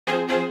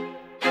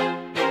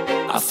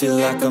feel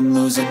like I'm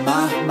losing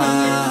my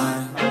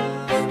mind.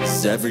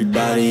 Is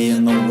everybody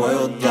in the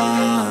world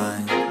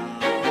blind?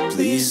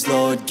 Please,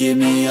 Lord, give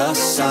me a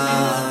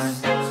sign,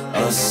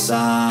 a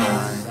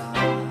sign.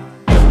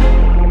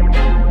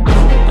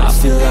 I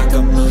feel like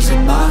I'm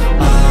losing my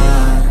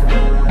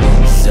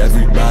mind. Is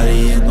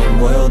everybody in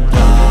the world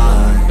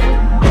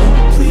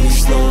blind?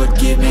 Please, Lord,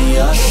 give me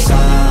a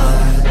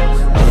sign,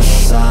 a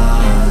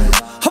sign.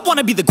 I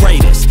wanna be the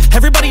greatest.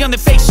 Everybody on the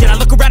fake shit. I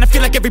look around and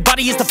feel like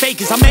everybody is the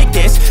fakest. I make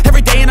this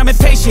every day and I'm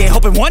impatient,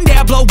 hoping one day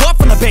I blow up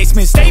from the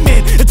basement.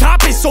 Statement, the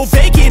top is so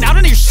vacant. I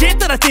don't hear shit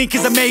that I think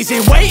is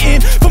amazing. Waiting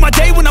for my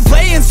day when I'm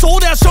playing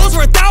sold out shows for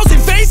 1,000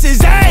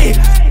 faces. Hey,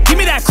 give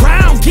me that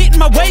crown, get in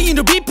my way and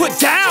to be put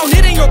down.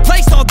 It ain't your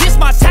place, no, this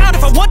my town.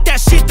 If I want that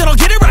shit, then I'll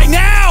get it right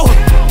now.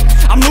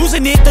 I'm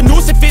losing it, the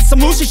noose it fits, some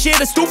losing shit.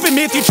 A stupid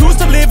myth, you choose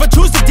to live or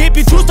choose to dip.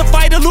 You choose to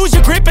fight or lose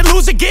your grip and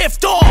lose a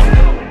gift.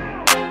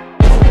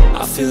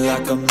 I feel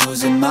like I'm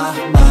losing my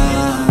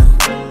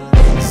mind.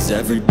 Is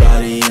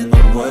everybody in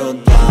the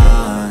world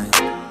blind?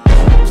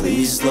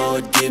 Please,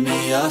 Lord, give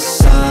me a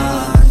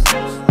sign,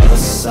 a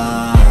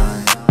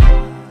sign.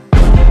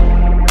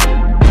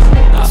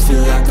 I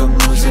feel like I'm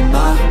losing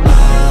my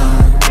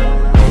mind.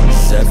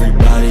 Is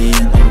everybody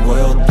in the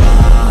world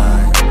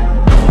blind?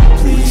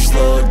 Please,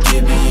 Lord,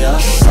 give me a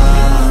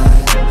sign,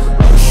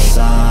 a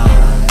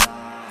sign.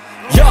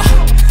 Yeah.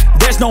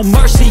 There's no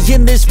mercy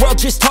in this world,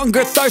 just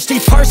hunger-thirsty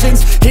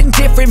persons in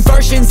different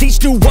versions.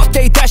 Each new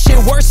update, that shit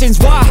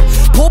worsens. Why?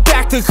 Pull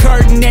back the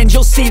curtain and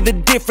you'll see the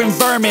different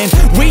vermin.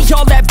 We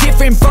all have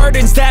different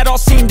burdens that all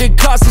seem to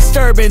cause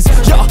disturbance.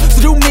 Yo,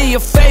 so do me a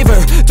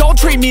favor, don't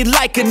treat me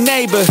like a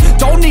neighbor.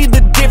 Don't need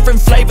the different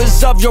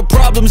flavors of your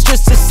problems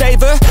just to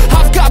savor.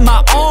 I've got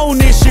my own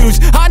issues,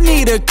 I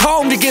need a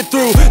comb to get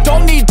through.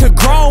 Don't need to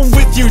groan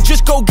with you,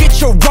 just go get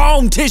your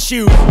own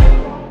tissue.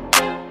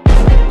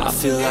 I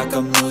feel like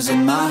I'm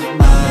losing my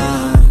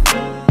mind.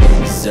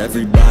 Is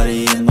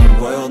everybody in the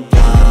world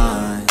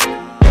blind?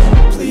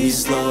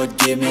 Please, Lord,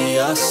 give me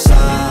a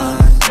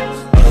sign,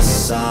 a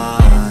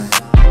sign.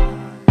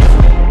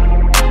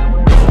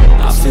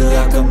 I feel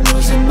like I'm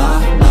losing my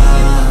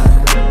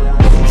mind.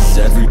 Is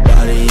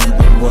everybody in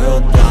the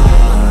world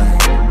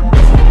blind?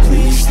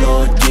 Please,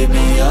 Lord, give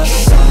me a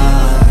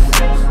sign,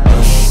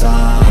 a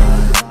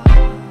sign.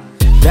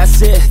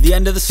 That's it, the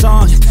end of the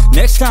song.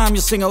 Next time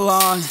you'll sing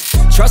along.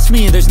 Trust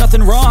me, there's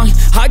nothing wrong.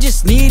 I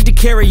just need to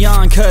carry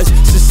on, cause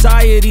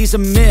society's a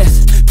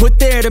myth put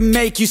there to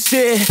make you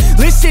sit.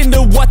 Listen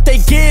to what they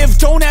give.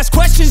 Don't ask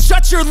questions,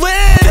 shut your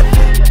lid.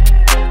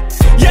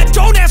 Yeah,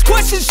 don't ask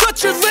questions,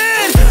 shut your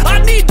lid.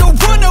 I need to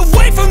run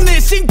away from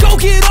this and go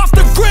get off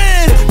the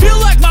grid. Feel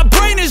like my